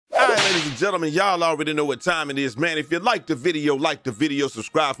ladies and gentlemen, y'all already know what time it is, man. If you like the video,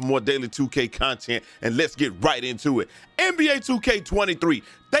 subscribe for more daily 2K content, and let's get right into it. NBA 2K23,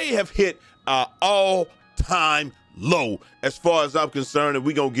 they have hit an all-time low as far as I'm concerned, and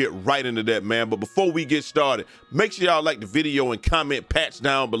we're gonna get right into that, man. But before we get started, make sure y'all like the video and comment patch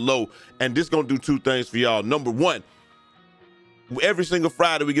down below, and this gonna do two things for y'all. Number one, every single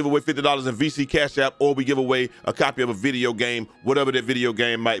Friday, we give away $50 in VC Cash App, or we give away a copy of a video game, whatever that video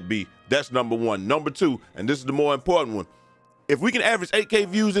game might be. That's number one. Number two, and this is the more important one, if we can average 8K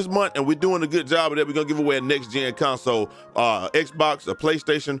views this month and we're doing a good job of that, we're gonna give away a next-gen console, Xbox, a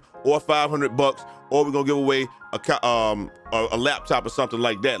PlayStation, or $500, or we're gonna give away a laptop or something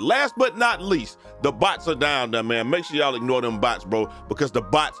like that. Last but not least, the bots are down there, man. Make sure y'all ignore them bots, bro, because the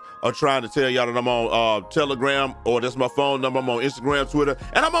bots are trying to tell y'all that I'm on Telegram, or that's my phone number. I'm on Instagram, Twitter,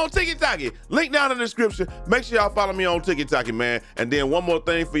 and I'm on TikTok. Link down in the description. Make sure y'all follow me on TikTok, man. And then one more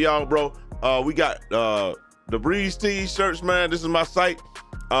thing for y'all, bro. We got the Breeze Tees shirts, man. This is my site.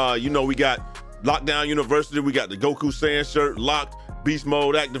 You know, we got Lockdown University. We got the Goku Saiyan shirt, locked, beast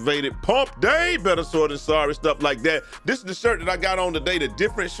mode activated, pump day, better sore than sorry, stuff like that. This is the shirt that I got on today, the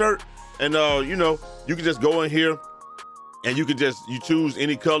different shirt. And you know, you can just go in here and you can you choose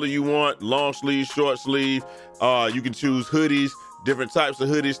any color you want, long sleeve, short sleeve. You can choose hoodies, different types of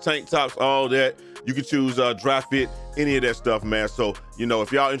hoodies, tank tops, all that. You can choose dry fit, any of that stuff, man. So, you know,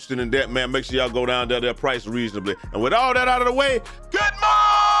 if y'all interested in that, man, make sure y'all go down there, they're priced reasonably. And with all that out of the way, good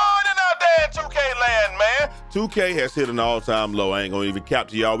morning out there in 2K land, man. 2K has hit an all-time low. I ain't gonna even cap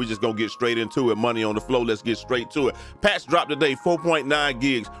to y'all. We just gonna get straight into it. Money on the flow, let's get straight to it. Patch dropped today, 4.9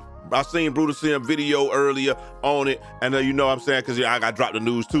 gigs. I seen Brutal Sim video earlier on it, and you know what I'm saying, because I got dropped the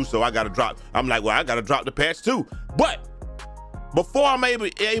news too, so I gotta drop. I'm like, well, I gotta drop the patch too. But before I'm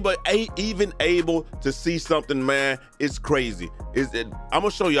even able to see something, man, it's crazy. I'm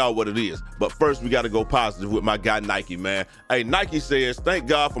gonna show y'all what it is. But first, we gotta go positive with my guy Nike, man. Hey, Nike says, thank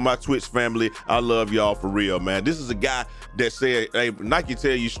God for my Twitch family. I love y'all for real, man. This is a guy that said, hey, Nike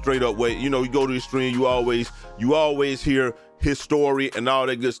tell you straight up, wait, you know, you go to the stream, you always hear his story and all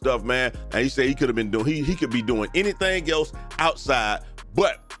that good stuff, man. And he said he could have been doing, he could be doing anything else outside,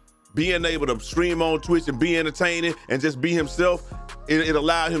 but being able to stream on Twitch and be entertaining and just be himself, it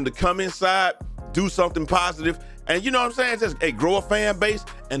allowed him to come inside, do something positive, and you know what I'm saying, just grow a fan base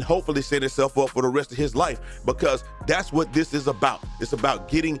and hopefully set himself up for the rest of his life, because that's what this is about. It's about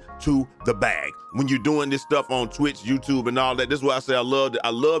getting to the bag. When you're doing this stuff on Twitch, YouTube, and all that, this is why I say I love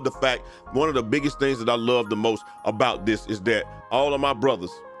the fact, one of the biggest things that I love the most about this is that all of my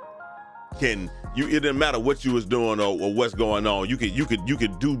brothers it didn't matter what you was doing or what's going on. You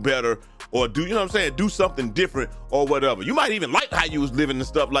could do better, or do, you know what I'm saying, do something different or whatever. You might even like how you was living and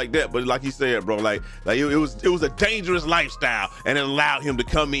stuff like that, but like he said, bro, like it was a dangerous lifestyle, and it allowed him to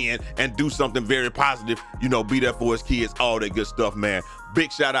come in and do something very positive, you know, be there for his kids, all that good stuff, man.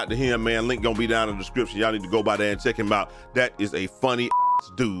 Big shout out to him, man. Link gonna be down in the description. Y'all need to go by there and check him out. That is a funny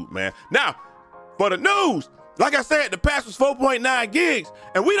dude, man. Now, for the news, like I said, the patch was 4.9 gigs,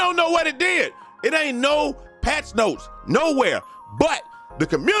 and we don't know what it did. It ain't no patch notes nowhere, but the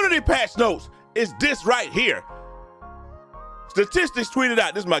community patch notes is this right here. Statistics tweeted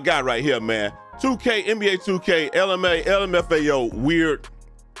out, this is my guy right here, man. 2K, NBA 2K, LMA, LMFAO,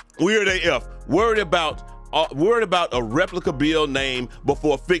 weird AF, worried about a replica build name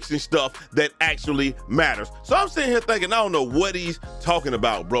before fixing stuff that actually matters. So I'm sitting here thinking, I don't know what he's talking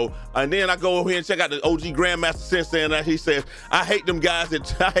about, bro. And then I go over here and check out the OG Grandmaster Sensei, and he says, I hate them guys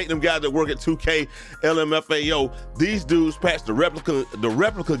that work at 2K LMFAO. These dudes patch the replica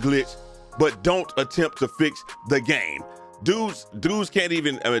glitch, but don't attempt to fix the game. Dudes can't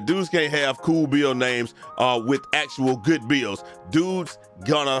have cool build names with actual good builds. Dudes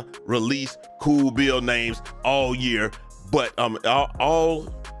gonna release cool build names all year, but all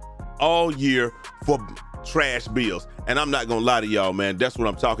year for trash builds. And I'm not gonna lie to y'all, man, that's what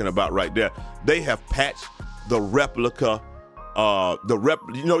I'm talking about right there. They have patched the replica,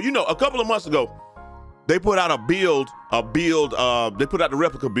 you know, a couple of months ago, they put out they put out the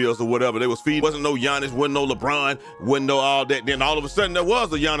replica builds or whatever. They was feeding, wasn't no Giannis, wasn't no LeBron, wasn't no all that. Then all of a sudden there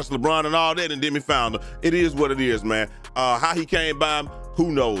was a Giannis, LeBron, and all that, and then we found them. It is what it is, man. How he came by him,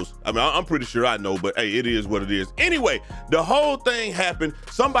 who knows? I mean, I'm pretty sure I know, but hey, it is what it is. Anyway, the whole thing happened.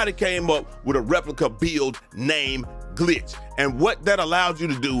 Somebody came up with a replica build name glitch. And what that allows you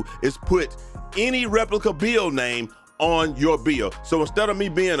to do is put any replica build name on your build. So instead of me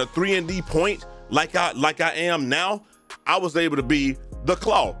being a 3&D point, like I am now, I was able to be the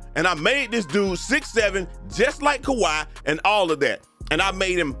Claw. And I made this dude 6'7", just like Kawhi and all of that. And I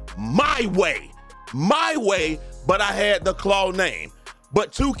made him my way, but I had the Claw name.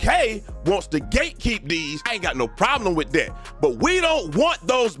 But 2K wants to gatekeep these. I ain't got no problem with that. But we don't want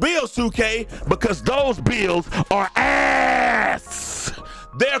those bills, 2K, because those bills are ass.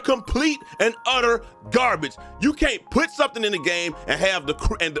 They're complete and utter garbage. You can't put something in the game and have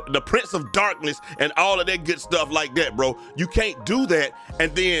the Prince of Darkness and all of that good stuff like that, bro. You can't do that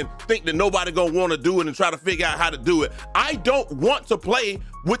and then think that nobody gonna wanna do it and try to figure out how to do it. I don't want to play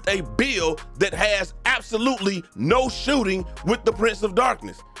with a build that has absolutely no shooting with the Prince of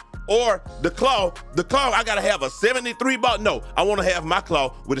Darkness. Or the claw, I gotta have a 73 ball. No, I wanna have my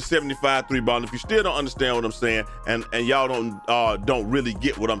claw with a 75 3 ball. And if you still don't understand what I'm saying and y'all don't really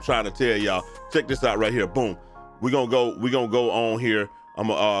get what I'm trying to tell y'all, check this out right here, boom. We're gonna go on here. I'm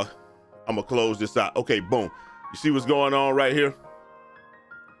gonna close this out. Okay, boom. You see what's going on right here?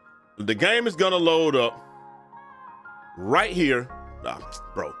 The game is gonna load up right here.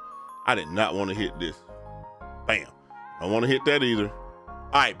 Bro, I did not wanna hit this. Bam, I don't wanna hit that either.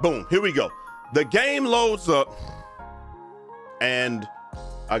 All right, boom, here we go. The game loads up and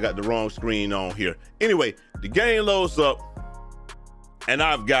I got the wrong screen on here. Anyway, the game loads up and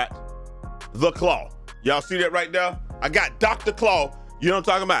I've got the claw. Y'all see that right there? I got Dr. Claw, you know what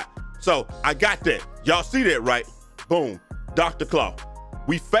I'm talking about? So I got that, y'all see that, right? Boom, Dr. Claw.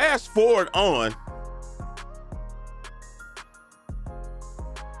 We fast forward on.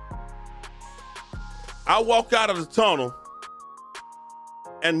 I walk out of the tunnel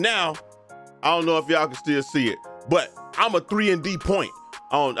and now, I don't know if y'all can still see it, but I'm a 3-and-D point.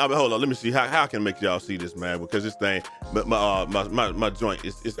 Hold on, let me see how I can make y'all see this, man, because this thing, my joint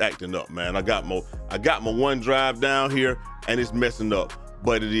is acting up, man. I got my OneDrive down here and it's messing up,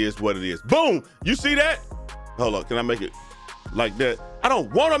 but it is what it is. Boom, you see that? Hold on, can I make it like that? I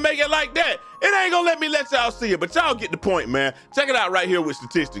don't want to make it like that. It ain't gonna let me let y'all see it, but y'all get the point, man. Check it out right here with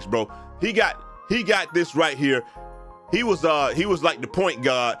statistics, bro. He got this right here. He was like the point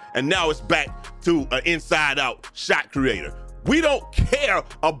guard, and now it's back to an inside-out shot creator. We don't care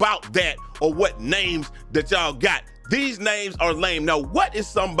about that or what names that y'all got. These names are lame. Now, what is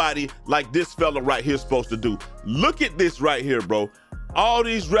somebody like this fella right here supposed to do? Look at this right here, bro. All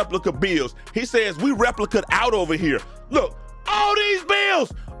these replica bills. He says we replica'd out over here. Look, all these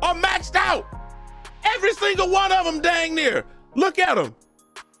bills are maxed out. Every single one of them, dang near. Look at them.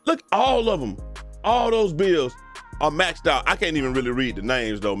 Look, all of them. All those bills are maxed out. I can't even really read the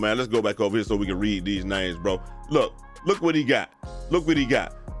names though, man. Let's go back over here so we can read these names, bro. Look what he got. Look what he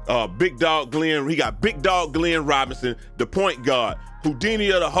got. Big Dog Glenn, he got Big Dog Glenn Robinson, the point guard,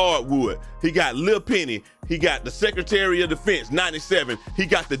 Houdini of the hardwood. He got Lil Penny. He got the Secretary of Defense, 97. He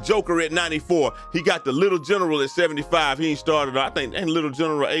got the Joker at 94. He got the Little General at 75. He ain't started, I think, and Little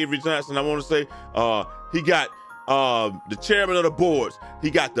General Avery Johnson, I wanna say. He got the chairman of the boards. He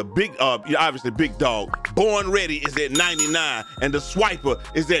got the big, obviously Big Dog. Born Ready is at 99, and the Swiper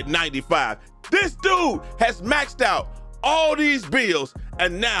is at 95. This dude has maxed out all these bills,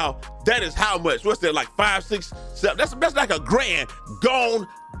 and now that is how much? What's that, like 5, 6, 7? That's like $1,000 gone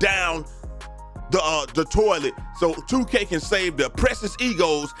down the toilet so 2K can save their precious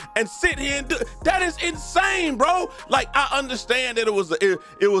egos and sit here and do. That is insane, bro. Like, I understand that it was a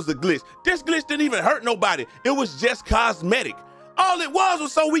glitch. This glitch didn't even hurt nobody. It was just cosmetic. All it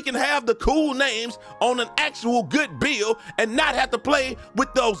was so we can have the cool names on an actual good bill and not have to play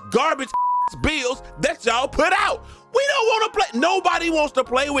with those garbage bills that y'all put out. We don't want to play. Nobody wants to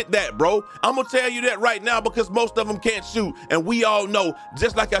play with that, bro. I'm gonna tell you that right now because most of them can't shoot, and we all know,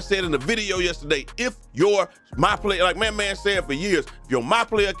 just like I said in the video yesterday, if you're my player, like man said for years, if your my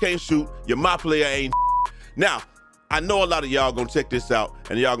player can't shoot, your my player ain't. Now, I know a lot of y'all gonna check this out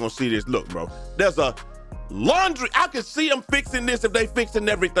and y'all gonna see this. Look, bro, there's a laundry. I could see them fixing this if they fixing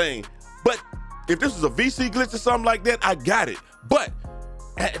everything, if this was a VC glitch or something like that, I got it. But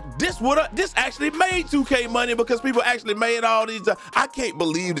this actually made 2K money because people actually made all these. I can't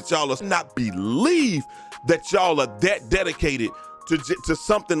believe that y'all are not believe that y'all are that dedicated to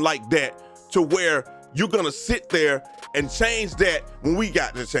something like that, to where you're gonna sit there and change that when we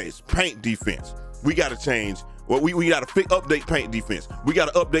got to change paint defense. We got to change. Well, we got to update paint defense. We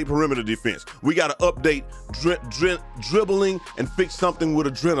got to update perimeter defense. We got to update dribbling and fix something with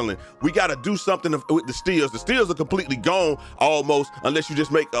adrenaline. We got to do something with the steals. The steals are completely gone almost unless you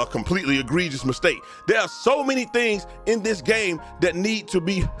just make a completely egregious mistake. There are so many things in this game that need to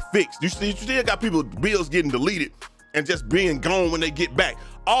be fixed. You still got people, bills getting deleted and just being gone when they get back.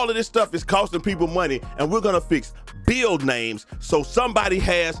 All of this stuff is costing people money, and we're gonna fix build names so somebody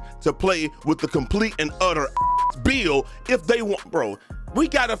has to play with the complete and utter build if they want, bro. We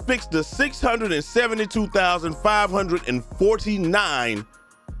gotta fix the 672,549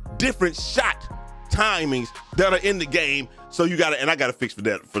 different shot timings that are in the game. So you gotta, and I gotta fix for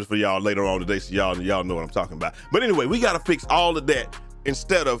that for y'all later on today, so y'all know what I'm talking about. But anyway, we gotta fix all of that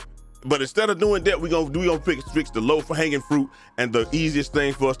instead of doing that, we gonna fix the low hanging fruit and the easiest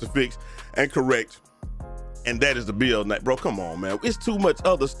thing for us to fix and correct. And that is the build. Bro, come on, man. It's too much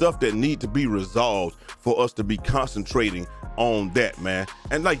other stuff that need to be resolved for us to be concentrating on that, man.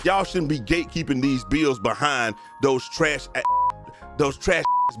 And like, y'all shouldn't be gatekeeping these bills behind those trash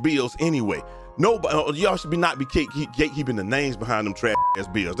bills anyway. Nobody, y'all should not be gatekeeping the names behind them trash ass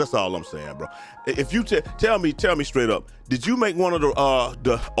bills. That's all I'm saying, bro. If you tell me straight up, did you make one of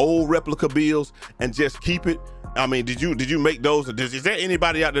the old replica bills and just keep it? I mean, did you make those? Is there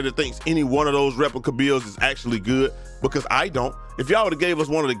anybody out there that thinks any one of those replica bills is actually good? Because I don't. If y'all would have gave us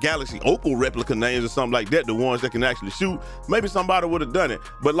one of the Galaxy Opal replica names or something like that, the ones that can actually shoot, maybe somebody would have done it.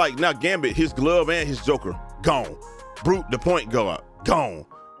 But like now, Gambit, his glove and his Joker, gone. Brute, the point guard, gone.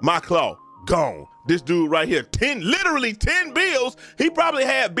 My Claw, gone. This dude right here, literally 10 bills. He probably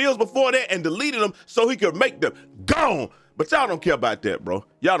had bills before that and deleted them so he could make them, gone. But y'all don't care about that, bro.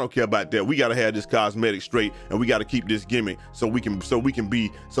 Y'all don't care about that. We gotta have this cosmetic straight, and we gotta keep this gimmick so we can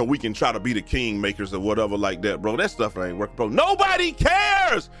try to be the king makers or whatever like that, bro. That stuff ain't working, bro. Nobody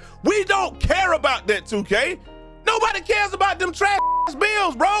cares. We don't care about that, 2K. Nobody cares about them trash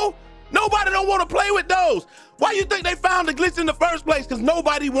bills, bro. Nobody don't want to play with those. Why you think they found the glitch in the first place? Because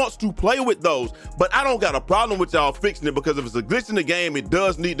nobody wants to play with those. But I don't got a problem with y'all fixing it, because if it's a glitch in the game, it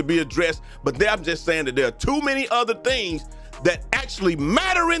does need to be addressed. But I'm just saying that there are too many other things that actually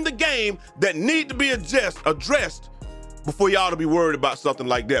matter in the game that need to be addressed before y'all to be worried about something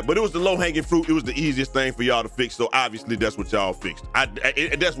like that. But it was the low-hanging fruit. It was the easiest thing for y'all to fix. So obviously that's what y'all fixed.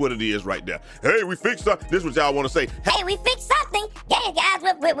 That's what it is right there. Hey, we fixed something. This is what y'all want to say. Hey, we fixed something. Yeah,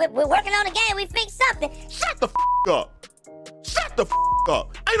 guys, we're working on a game. We fixed something. Shut the up. Shut the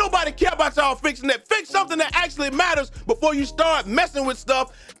up. Ain't nobody care about y'all fixing that. Fix something that actually matters before you start messing with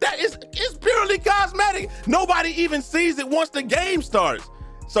stuff that is purely cosmetic. Nobody even sees it once the game starts.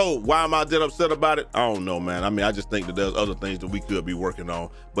 So why am I that upset about it? I don't know, man. I mean, I just think that there's other things that we could be working on,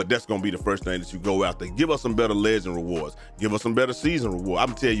 but that's gonna be the first thing that you go out there. Give us some better legend rewards. Give us some better season rewards. I'm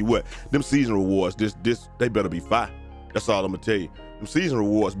gonna tell you what, them season rewards, they better be fire. That's all I'm gonna tell you. Them season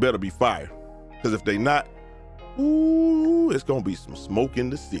rewards better be fire. Because if they not, ooh, it's gonna be some smoke in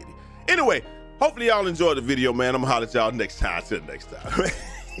the city. Anyway, hopefully y'all enjoyed the video, man. I'm gonna holler at y'all next time. Till next time.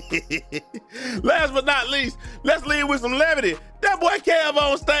 Last but not least, let's leave with some levity. That boy Kev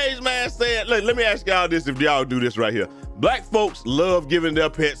on stage, man, said, look, let me ask y'all this, if y'all do this right here. Black folks love giving their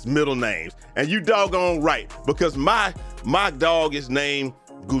pets middle names, and you doggone right, because my dog is named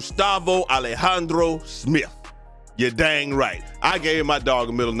Gustavo Alejandro Smith. You're dang right. I gave my dog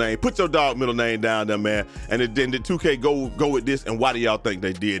a middle name. Put your dog middle name down there, man. And then the 2K go with this, and why do y'all think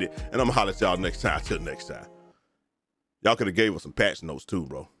they did it? And I'm gonna holler at y'all next time. Till next time. Y'all could have gave us some patch notes too,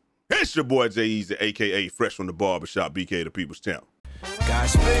 bro. It's your boy Jay Easy, aka Fresh from the Barbershop, BK the People's Champ.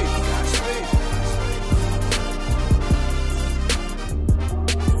 Godspeed.